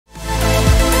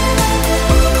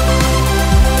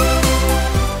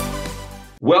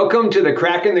Welcome to the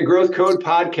Cracking the Growth Code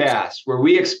podcast, where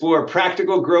we explore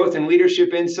practical growth and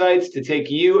leadership insights to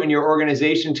take you and your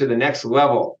organization to the next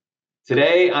level.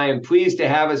 Today, I am pleased to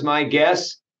have as my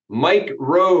guest, Mike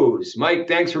Rose. Mike,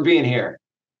 thanks for being here.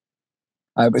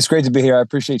 It's great to be here. I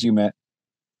appreciate you, Matt.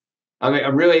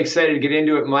 I'm really excited to get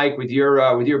into it, Mike, with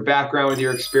your background, with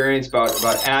your experience about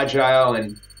Agile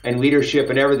and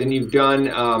leadership and everything you've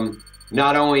done.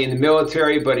 Not only in the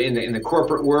military, but in the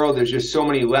corporate world. There's just so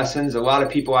many lessons. A lot of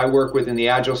people I work with in the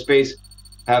Agile space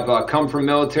have come from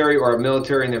military or have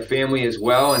military in their family as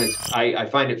well. And I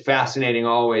find it fascinating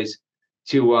always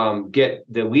to get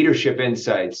the leadership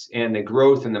insights and the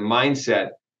growth and the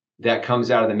mindset that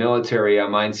comes out of the military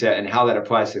mindset and how that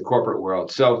applies to the corporate world.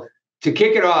 So to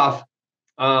kick it off,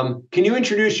 can you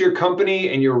introduce your company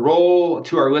and your role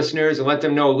to our listeners and let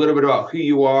them know a little bit about who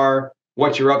you are,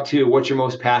 what you're up to, what you're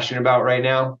most passionate about right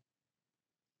now?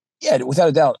 Yeah, without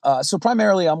a doubt. So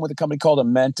primarily I'm with a company called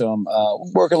Amentum.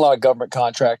 Work in a lot of government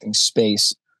contracting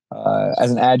space as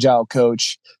an Agile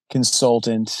coach,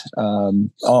 consultant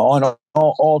on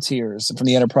all tiers, from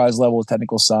the enterprise level,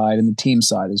 technical side, and the team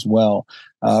side as well.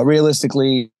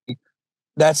 Realistically,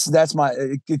 that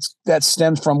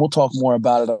stems from, we'll talk more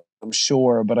about it, I'm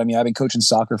sure, but I mean, I've been coaching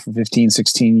soccer for 15,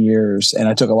 16 years, and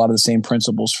I took a lot of the same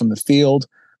principles from the field,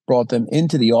 brought them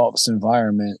into the office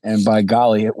environment, and by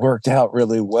golly, it worked out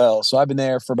really well. So I've been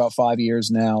there for about 5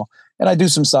 years now, and I do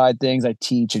some side things. I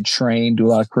teach and train, do a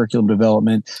lot of curriculum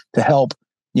development to help,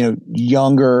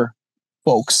 younger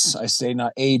folks, I say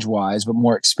not age-wise, but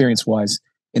more experience-wise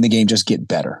in the game, just get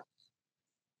better.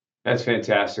 That's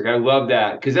fantastic. I love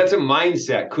that, because that's a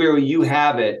mindset. Clearly you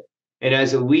have it. And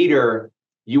as a leader,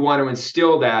 you want to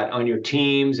instill that on your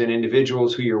teams and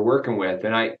individuals who you're working with.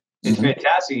 And it's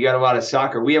fantastic. You got a lot of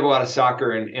soccer. We have a lot of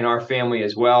soccer in our family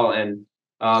as well. And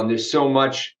there's so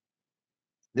much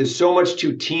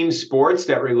to team sports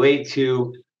that relate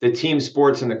to the team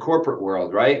sports in the corporate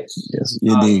world, right? Yes,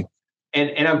 indeed.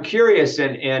 And I'm curious,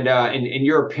 and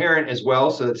you're a parent as well,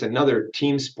 so that's another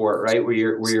team sport, right? Where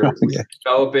you're Yeah.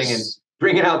 developing and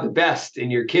bringing out the best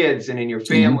in your kids and in your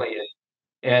family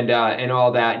and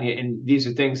all that. And these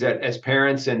are things that as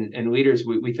parents and leaders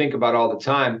we think about all the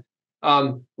time.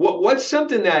 What's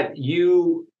something that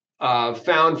you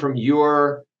found from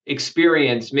your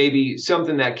experience, maybe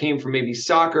something that came from maybe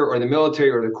soccer or the military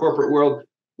or the corporate world?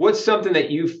 What's something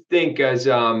that you think as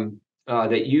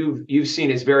that you've seen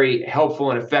as very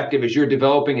helpful and effective as you're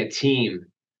developing a team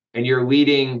and you're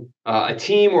leading a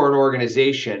team or an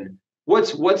organization?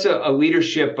 What's a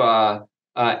leadership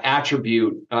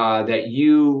attribute that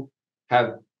you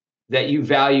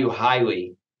value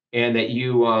highly and that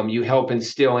you help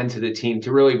instill into the team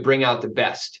to really bring out the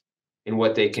best in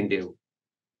what they can do?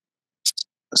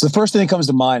 So the first thing that comes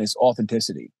to mind is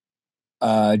authenticity.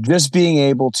 Just being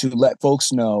able to let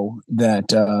folks know that,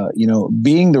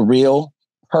 being the real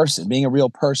person,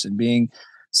 being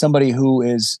somebody who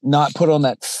is not put on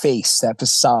that face, that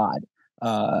facade,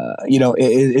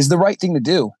 is the right thing to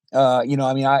do.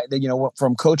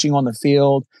 From coaching on the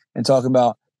field and talking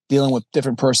about dealing with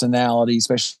different personalities,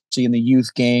 especially in the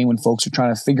youth game when folks are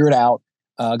trying to figure it out,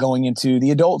 going into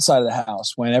the adult side of the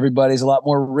house when everybody's a lot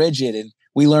more rigid and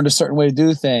we learned a certain way to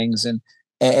do things. And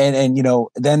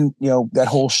that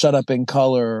whole shut up in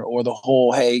color, or the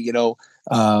whole, hey, they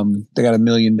got a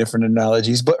million different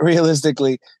analogies, but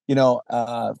realistically,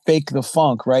 fake the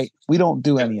funk, right? We don't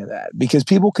do any of that because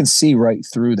people can see right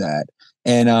through that.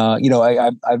 And,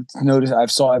 I've noticed,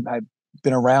 I've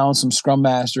been around some scrum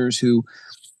masters who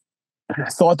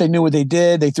thought they knew what they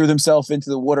did. They threw themselves into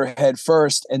the water head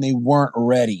first and they weren't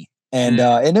ready. And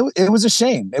it was a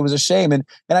shame. It was a shame. And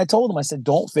I told them, I said,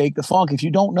 don't fake the funk. If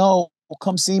you don't know, well,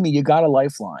 come see me. You got a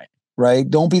lifeline, right?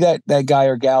 Don't be that guy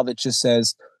or gal that just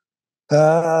says,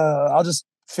 I'll just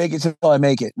fake it till I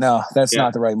make it. No, that's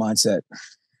not the right mindset.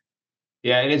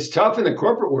 Yeah. And it's tough in the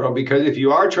corporate world because if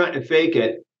you are trying to fake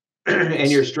it and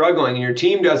you're struggling and your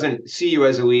team doesn't see you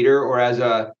as a leader or as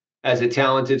a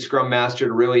talented scrum master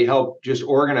to really help just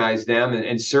organize them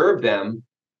and serve them,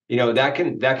 that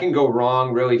can go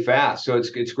wrong really fast. So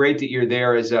it's great that you're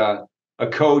there as a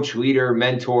coach, leader,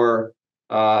 mentor,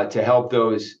 to help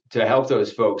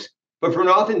those folks. But from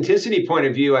an authenticity point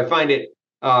of view, I find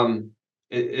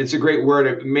it's a great word.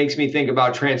 It makes me think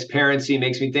about transparency,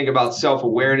 makes me think about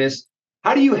self-awareness.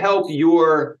 How do you help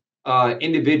your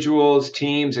individuals,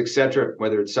 teams, et cetera,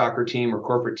 whether it's soccer team or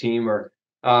corporate team, or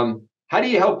how do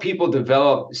you help people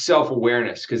develop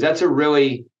self-awareness? Because that's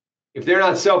if they're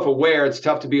not self-aware, it's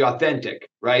tough to be authentic,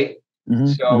 right?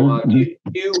 So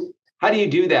how do you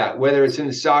do that, whether it's in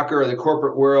the soccer or the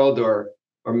corporate world or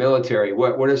military?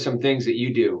 What are some things that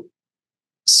you do?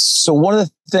 So one of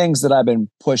the things that I've been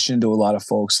pushing to a lot of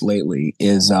folks lately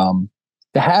is to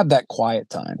have that quiet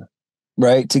time,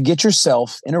 right? To get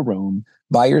yourself in a room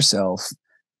by yourself,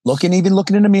 looking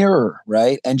in a mirror,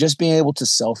 right? And just being able to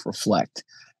self-reflect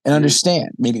and understand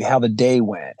maybe how the day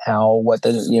went, what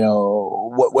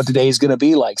the day is going to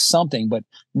be like, something, but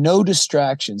no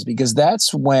distractions, because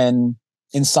that's when,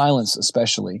 in silence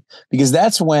especially, because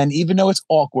that's when, even though it's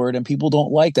awkward and people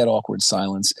don't like that awkward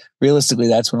silence, realistically,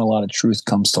 that's when a lot of truth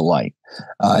comes to light.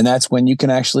 And that's when you can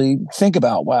actually think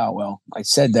about, wow, well, I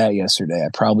said that yesterday. I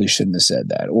probably shouldn't have said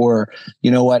that. Or,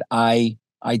 you know what, I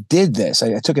did this.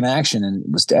 I took an action and it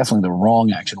was definitely the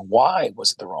wrong action. Why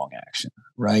was it the wrong action?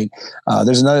 Right.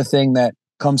 There's another thing that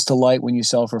comes to light when you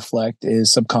self-reflect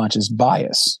is subconscious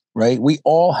bias, right? We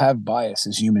all have bias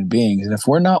as human beings. And if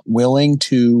we're not willing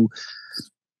to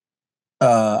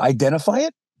identify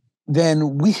it,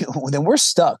 then we're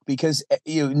stuck, because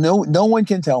no one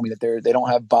can tell me that they don't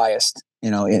have bias,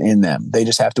 in them. They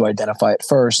just have to identify it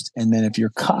first. And then if you're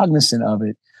cognizant of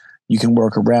it, you can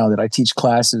work around it. I teach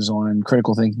classes on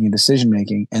critical thinking and decision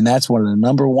making, and that's one of the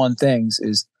number one things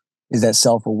is that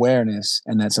self-awareness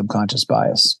and that subconscious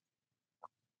bias.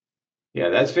 Yeah,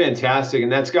 that's fantastic.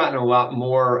 And that's gotten a lot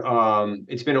more,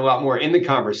 it's been a lot more in the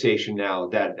conversation now,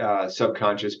 that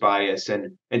subconscious bias,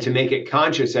 and to make it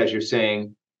conscious, as you're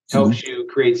saying, helps you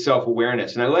create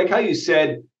self-awareness. And I like how you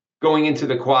said going into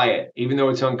the quiet, even though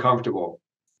it's uncomfortable,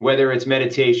 whether it's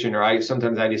meditation, or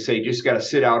sometimes I just say, you just got to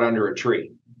sit out under a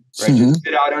tree, right? Just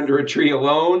sit out under a tree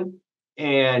alone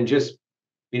and just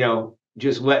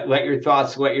let your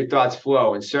thoughts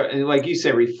flow. And like you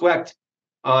said, reflect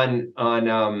on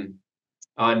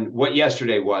what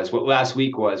yesterday was, what last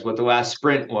week was, what the last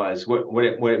sprint was, what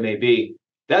it may be.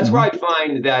 That's where I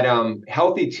find that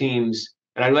healthy teams,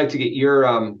 and I'd like to get your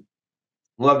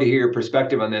love to hear your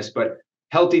perspective on this, but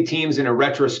healthy teams in a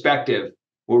retrospective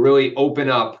will really open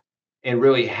up and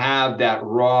really have that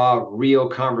raw, real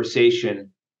conversation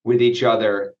with each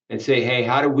other and say, hey,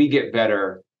 how do we get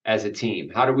better as a team?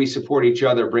 How do we support each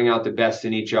other, bring out the best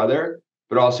in each other,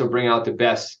 but also bring out the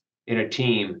best in a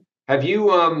team? Have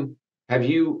you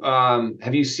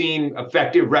seen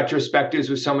effective retrospectives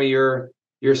with some of your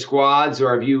squads,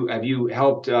 or have you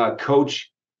helped coach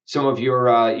some of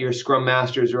your Scrum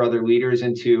Masters or other leaders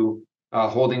into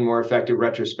holding more effective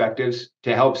retrospectives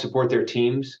to help support their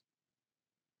teams?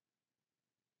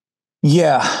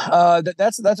 Yeah,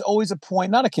 that's always a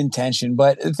point, not a contention,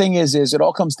 but the thing is it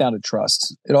all comes down to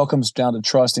trust. It all comes down to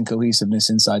trust and cohesiveness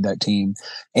inside that team.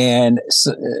 And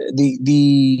so,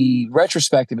 the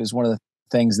retrospective is one of the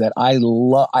things that I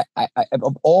love. I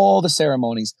of all the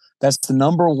ceremonies, that's the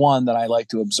number one that I like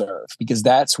to observe, because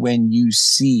that's when you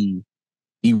see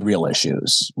the real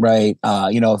issues, right?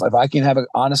 If I can have an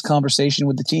honest conversation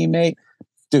with the teammate,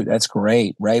 dude, that's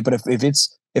great, right? But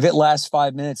if it lasts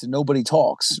 5 minutes and nobody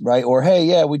talks, right? Or, hey,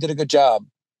 yeah, we did a good job.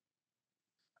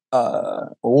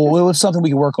 Well, it's something we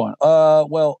can work on.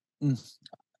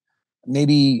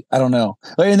 Maybe, I don't know.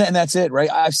 And that's it, right?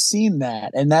 I've seen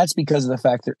that. And that's because of the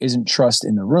fact there isn't trust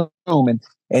in the room. And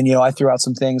I threw out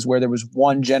some things where there was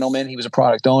one gentleman, he was a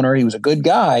product owner, he was a good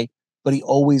guy, but he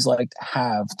always liked to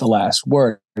have the last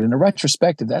word. In a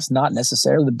retrospective, that's not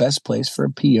necessarily the best place for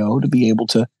a PO to be able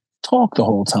to talk the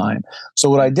whole time. So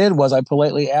what I did was I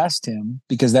politely asked him,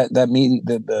 because that meeting,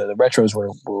 the retros were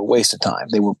a waste of time.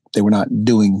 They were not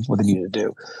doing what they needed to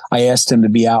do. I asked him to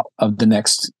be out of the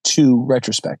next 2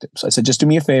 retrospectives. I said, just do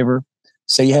me a favor.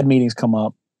 Say you had meetings come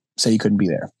up. Say you couldn't be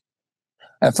there.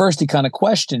 At first, he kind of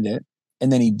questioned it,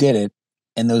 and then he did it.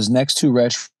 And those next 2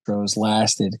 retros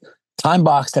lasted, time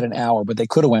boxed at an hour, but they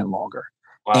could have went longer.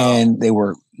 Wow. And they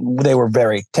were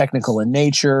very technical in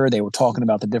nature. They were talking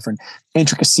about the different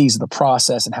intricacies of the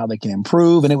process and how they can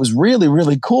improve. And it was really,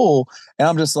 really cool. And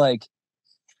I'm just like,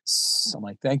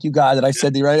 thank you, God, that I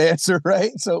said the right answer, right?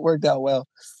 So it worked out well.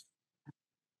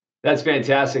 That's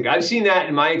fantastic. I've seen that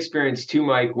in my experience too,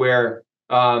 Mike, where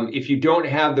if you don't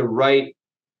have the right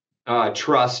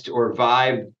trust or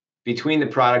vibe between the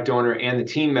product owner and the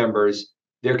team members,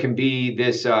 there can be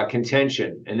this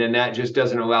contention, and then that just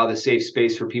doesn't allow the safe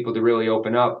space for people to really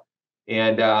open up.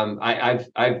 And I've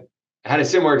had a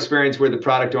similar experience where the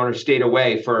product owner stayed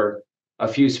away for a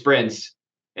few sprints,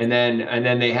 and then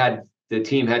the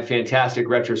team had fantastic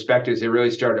retrospectives. They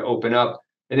really started to open up,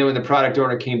 and then when the product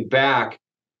owner came back,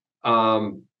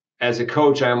 as a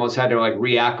coach, I almost had to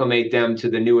reacclimate them to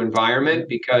the new environment,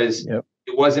 because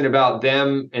it wasn't about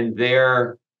them and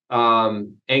their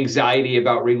anxiety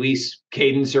about release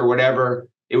cadence or whatever.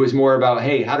 It was more about,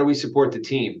 hey, how do we support the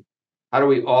team? How do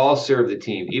we all serve the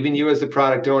team? Even you as the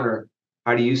product owner,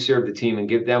 how do you serve the team and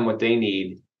give them what they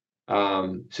need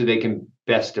so they can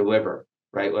best deliver?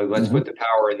 right? Like let's Mm-hmm. put the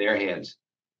power in their hands.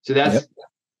 So Yep.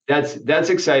 that's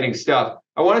exciting stuff.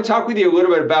 I want to talk with you a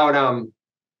little bit about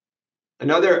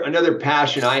another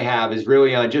passion I have is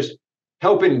really on just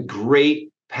helping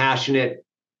great, passionate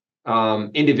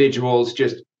individuals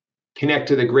just connect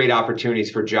to the great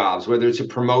opportunities for jobs, whether it's a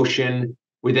promotion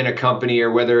within a company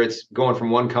or whether it's going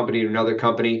from one company to another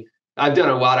company. I've done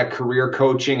a lot of career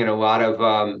coaching and a lot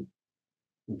of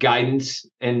guidance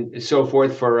and so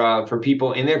forth for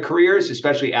people in their careers,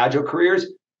 especially agile careers.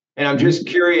 And I'm just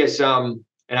curious, and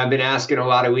I've been asking a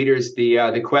lot of leaders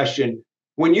the question: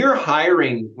 when you're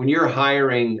hiring,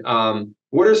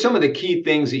 what are some of the key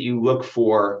things that you look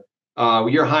for?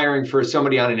 You're hiring for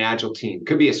somebody on an agile team.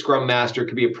 Could be a scrum master,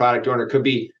 could be a product owner, could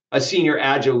be a senior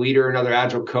agile leader, another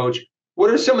agile coach. What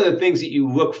are some of the things that you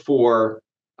look for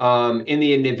in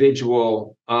the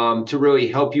individual to really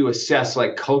help you assess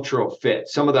like cultural fit?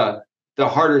 Some of the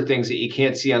harder things that you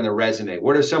can't see on the resume.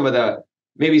 What are some of the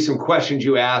maybe some questions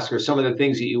you ask or some of the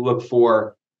things that you look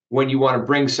for when you want to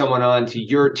bring someone on to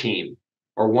your team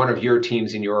or one of your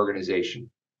teams in your organization?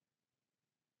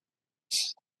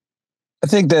 I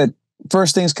think that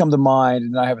first things come to mind,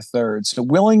 and I have a third. So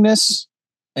willingness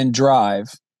and drive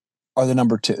are the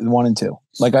number two, one and two.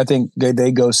 Like I think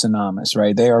they go synonymous,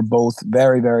 right? They are both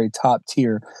very, very top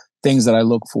tier things that I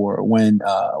look for when,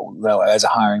 as a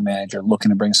hiring manager, looking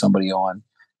to bring somebody on.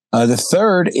 The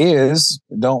third is,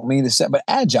 don't mean to say, but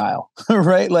agile,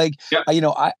 right? Like, Yeah.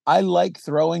 I like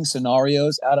throwing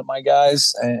scenarios out at my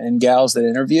guys and gals that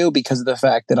interview because of the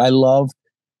fact that I love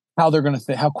how they're going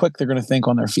to how quick they're going to think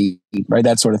on their feet, right?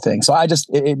 That sort of thing. So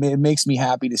it makes me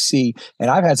happy to see. And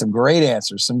I've had some great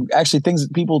answers, some actually things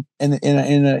that people in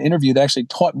an interview that actually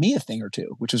taught me a thing or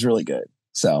two, which was really good.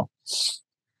 So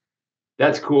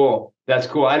that's cool. That's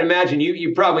cool. I'd imagine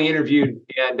you probably interviewed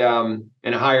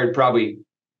and hired probably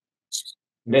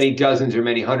many dozens or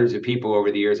many hundreds of people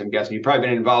over the years. I'm guessing you've probably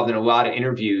been involved in a lot of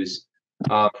interviews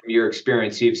from your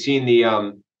experience. You've seen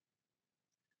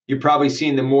you've probably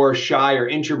seen the more shy or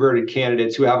introverted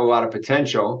candidates who have a lot of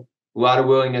potential, a lot of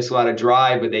willingness, a lot of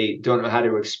drive, but they don't know how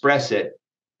to express it.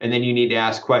 And then you need to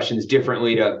ask questions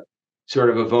differently to sort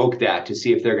of evoke that to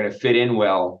see if they're going to fit in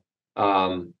well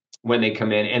when they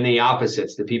come in. And the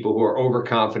opposites, the people who are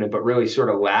overconfident but really sort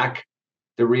of lack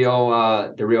the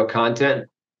real content.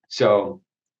 So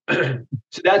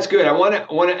so that's good. I want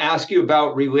to ask you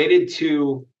about related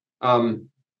to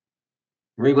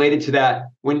that,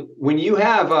 when you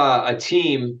have a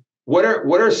team, what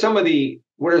are some of the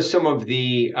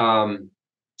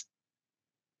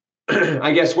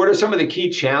I guess what are some of the key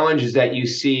challenges that you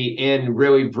see in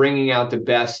really bringing out the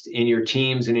best in your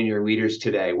teams and in your leaders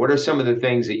today? What are some of the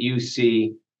things that you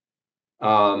see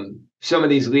some of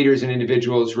these leaders and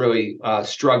individuals really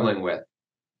struggling with?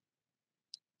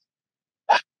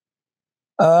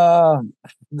 I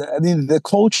mean, the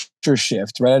culture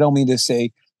shift, right? I don't mean to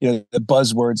say, the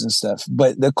buzzwords and stuff,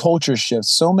 but the culture shift.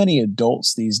 So many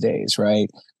adults these days, right?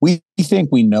 We think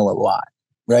we know a lot,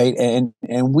 right? And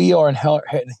we are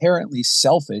inherently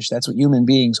selfish. That's what human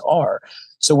beings are.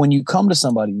 So when you come to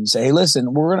somebody and you say, "Hey,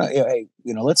 listen, we're gonna, hey,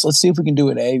 let's see if we can do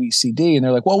it A, B, C, D," and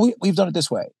they're like, "Well, we've done it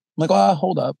this way." I'm like, "Oh,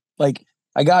 hold up, like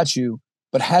I got you,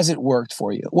 but has it worked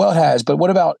for you?" Well, it has, but what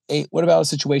about a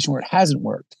situation where it hasn't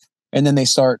worked? And then they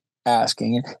start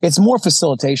asking. It's more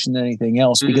facilitation than anything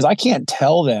else because I can't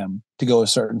tell them to go a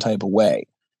certain type of way.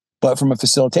 But from a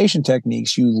facilitation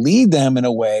techniques, you lead them in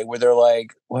a way where they're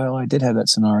like, "Well, I did have that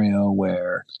scenario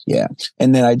where, yeah,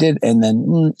 and then I did, and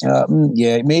then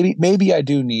yeah, maybe I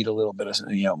do need a little bit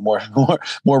of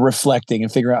more reflecting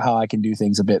and figure out how I can do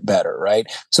things a bit better, right?"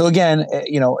 So again,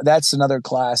 that's another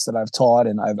class that I've taught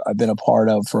and I've been a part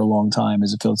of for a long time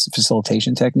is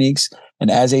facilitation techniques.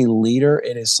 And as a leader,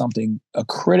 it is a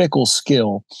critical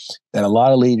skill that a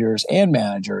lot of leaders and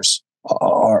managers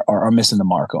are missing the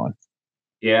mark on.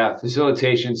 Yeah,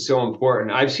 facilitation is so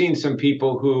important. I've seen some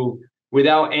people who,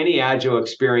 without any agile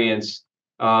experience,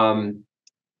 and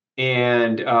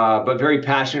but very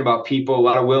passionate about people, a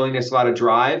lot of willingness, a lot of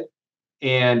drive,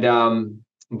 and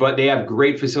but they have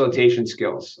great facilitation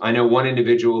skills. I know one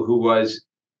individual who was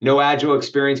no agile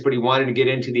experience, but he wanted to get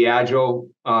into the agile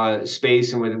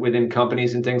space and within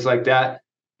companies and things like that.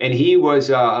 And he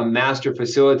was a master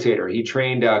facilitator. He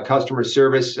trained customer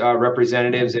service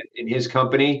representatives in his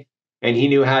company, and he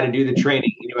knew how to do the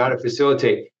training. He knew how to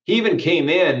facilitate. He even came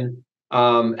in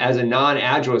as a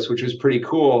non-agilist, which was pretty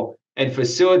cool, and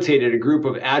facilitated a group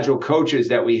of agile coaches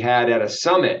that we had at a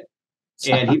summit.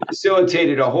 And he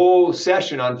facilitated a whole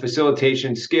session on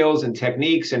facilitation skills and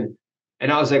techniques. And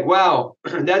I was like, wow,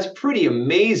 that's pretty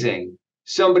amazing.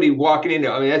 Somebody walking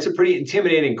into, I mean, that's a pretty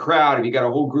intimidating crowd if you got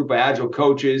a whole group of agile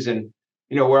coaches and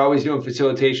we're always doing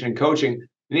facilitation and coaching. And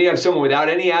then you have someone without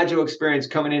any Agile experience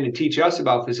coming in to teach us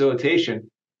about facilitation.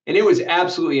 And it was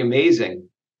absolutely amazing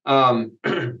how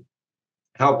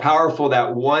powerful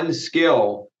that one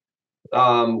skill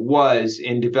was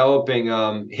in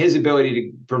developing his ability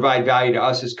to provide value to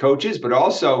us as coaches, but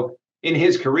also in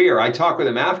his career. I talked with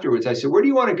him afterwards. I said, where do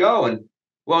you want to go? And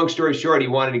long story short, he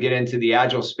wanted to get into the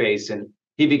Agile space, and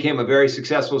he became a very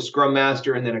successful Scrum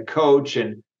Master and then a coach.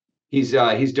 And he's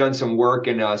done some work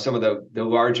in some of the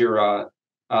larger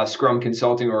Scrum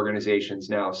consulting organizations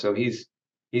now. So he's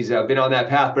been on that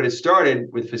path, but it started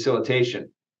with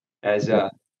facilitation, as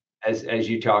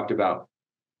you talked about.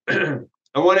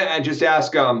 I want to just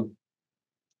ask one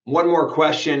more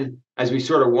question as we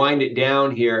sort of wind it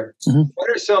down here. Mm-hmm. What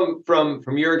are some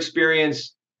from your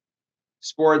experience,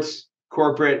 sports,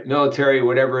 corporate, military,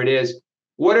 whatever it is?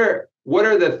 What are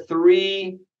the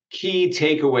three key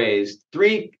takeaways?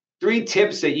 Three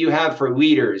tips that you have for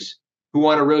leaders who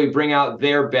want to really bring out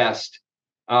their best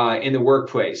in the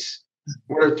workplace?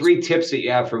 What are three tips that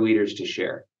you have for leaders to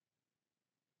share?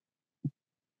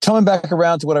 Coming back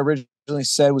around to what I originally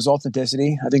said was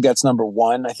authenticity. I think that's number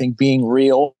one. I think being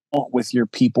real with your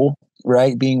people,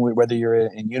 right? Whether you're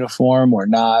in uniform or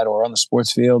not, or on the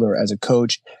sports field or as a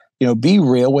coach, be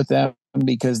real with them,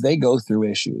 because they go through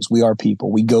issues. We are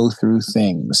people. We go through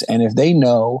things. And if they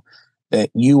know that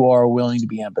you are willing to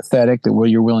be empathetic, that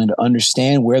you're willing to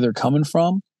understand where they're coming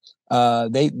from,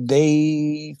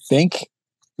 they think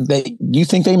you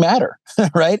think they matter,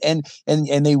 right? And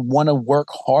they want to work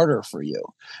harder for you,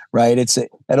 right? It's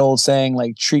that old saying,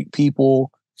 like, treat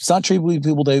people. It's not treat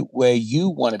people the way you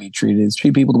want to be treated. It's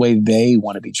treat people the way they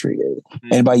want to be treated. Mm-hmm.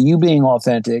 And by you being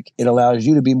authentic, it allows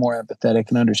you to be more empathetic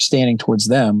and understanding towards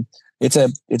them. It's a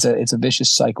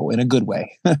vicious cycle in a good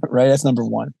way, right? That's number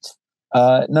one.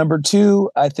 Number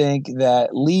two, I think that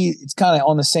it's kind of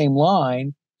on the same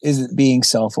line, is being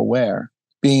self-aware,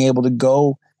 being able to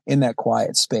go in that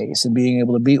quiet space and being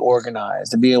able to be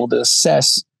organized and be able to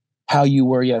assess how you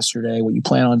were yesterday, what you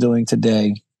plan on doing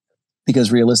today.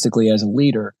 Because realistically, as a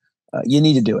leader, you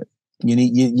need to do it. You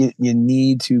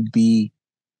need to be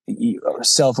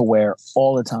self-aware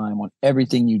all the time on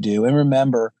everything you do. And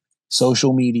remember,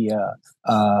 social media,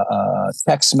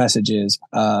 text messages,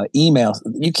 emails,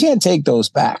 you can't take those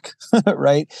back,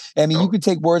 right? I mean, you could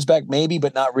take words back maybe,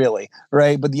 but not really,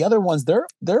 right? But the other ones, they're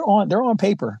on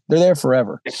paper. They're there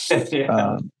forever.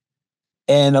 Yeah.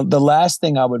 And the last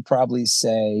thing I would probably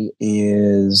say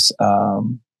is I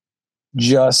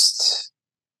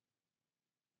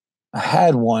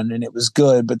had one and it was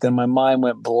good, but then my mind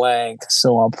went blank.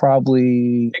 So I'll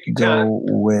probably go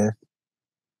with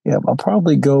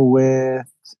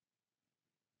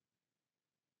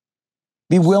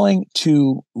be willing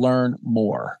to learn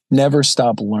more. Never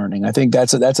stop learning. I think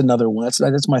that's another one.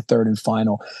 That's my third and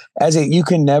final.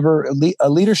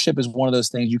 Leadership is one of those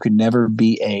things you can never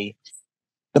be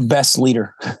the best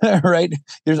leader, right?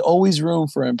 There's always room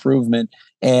for improvement.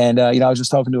 And, I was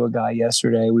just talking to a guy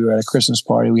yesterday. We were at a Christmas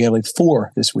party. We had like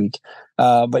 4 this week.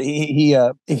 But he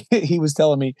was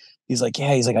telling me, he's like,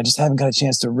 I just haven't got a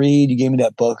chance to read. You gave me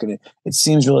that book and it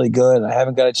seems really good. And I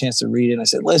haven't got a chance to read it. And I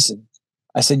said, listen,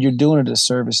 you're doing a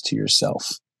disservice to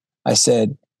yourself. I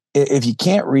said, if you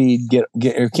can't read,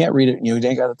 can't read it, you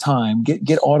ain't got the time,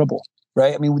 get Audible,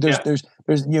 right? I mean,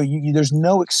 there's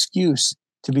no excuse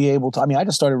to be able to. I mean, I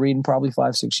just started reading probably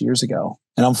 5-6 years ago,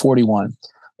 and I'm 41.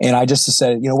 And I just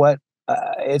said, you know what?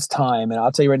 It's time. And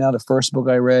I'll tell you right now, the first book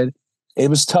I read, it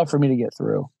was tough for me to get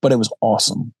through, but it was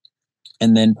awesome.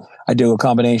 And then I do a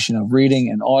combination of reading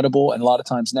and Audible. And a lot of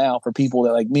times now, for people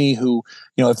that like me who,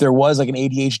 if there was like an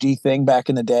ADHD thing back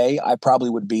in the day, I probably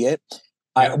would be it.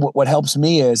 Yeah. What helps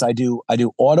me is I do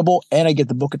Audible and I get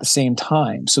the book at the same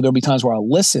time. So there'll be times where I'll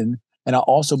listen and I'll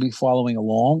also be following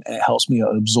along, and it helps me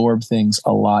absorb things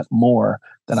a lot more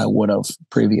than I would have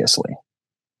previously.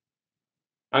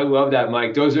 I love that,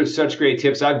 Mike. Those are such great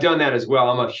tips. I've done that as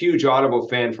well. I'm a huge Audible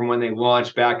fan from when they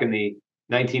launched back in the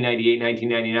 1998,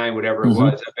 1999, whatever it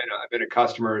was. I've been a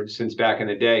customer since back in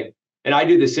the day. And I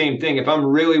do the same thing. If I'm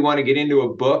really want to get into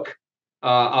a book,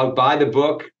 I'll buy the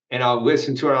book and I'll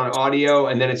listen to it on audio.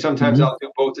 And then sometimes I'll do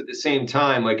both at the same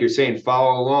time. Like you're saying,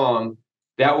 follow along.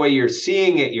 That way you're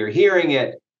seeing it, you're hearing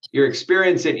it, you're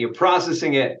experiencing it, you're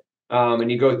processing it, and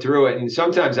you go through it. And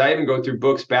sometimes I even go through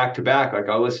books back to back. Like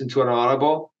I'll listen to it on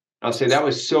Audible. I'll say, that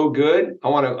was so good. I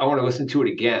want to listen to it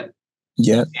again.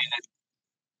 Yeah. And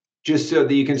just so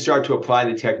that you can start to apply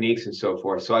the techniques and so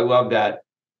forth. So I love that.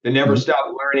 The never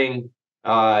stop learning,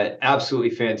 absolutely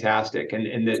fantastic.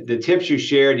 And the tips you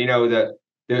shared,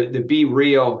 the be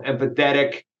real,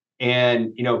 empathetic,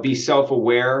 and, be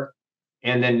self-aware.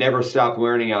 and then never stop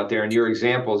learning out there. And your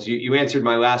examples, you answered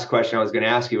my last question I was going to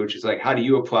ask you, which is like, how do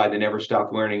you apply the never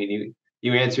stop learning? And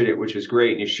you answered it, which was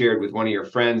great. And you shared with one of your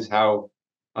friends how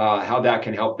that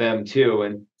can help them too.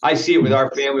 And I see it with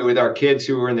our family, with our kids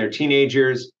who are in their teenage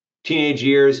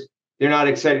years. They're not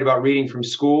excited about reading from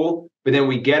school, but then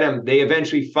we get them. They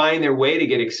eventually find their way to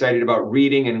get excited about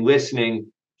reading and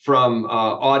listening from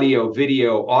audio,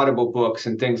 video, audible books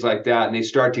and things like that. And they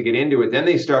start to get into it. Then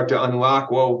they start to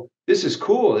unlock, well, this is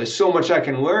cool. There's so much I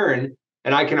can learn,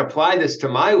 and I can apply this to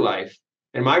my life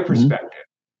and my perspective.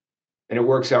 And it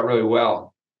works out really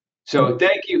well. So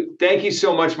thank you. Thank you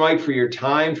so much, Mike, for your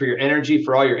time, for your energy,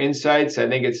 for all your insights. I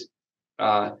think it's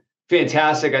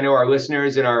fantastic. I know our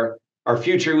listeners and our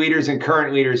future leaders and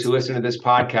current leaders who listen to this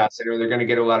podcast, I know they're going to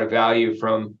get a lot of value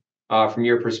from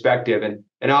your perspective.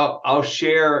 And I'll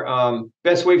share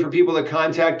best way for people to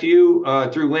contact you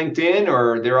through LinkedIn,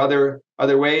 or are there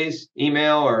other ways,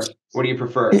 email, or what do you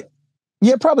prefer?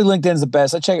 Yeah, probably LinkedIn's the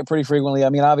best. I check it pretty frequently. I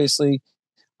mean, obviously,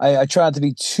 I try not to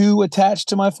be too attached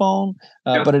to my phone,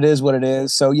 but it is what it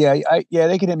is. So yeah,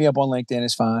 they can hit me up on LinkedIn.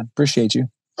 It's fine. Appreciate you.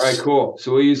 All right, cool.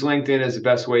 So we'll use LinkedIn as the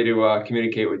best way to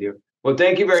communicate with you. Well,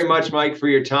 thank you very much, Mike, for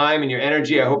your time and your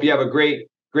energy. I hope you have a great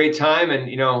time,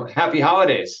 and happy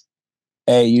holidays.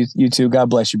 Hey, you too. God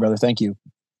bless you, brother. Thank you.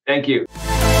 Thank you.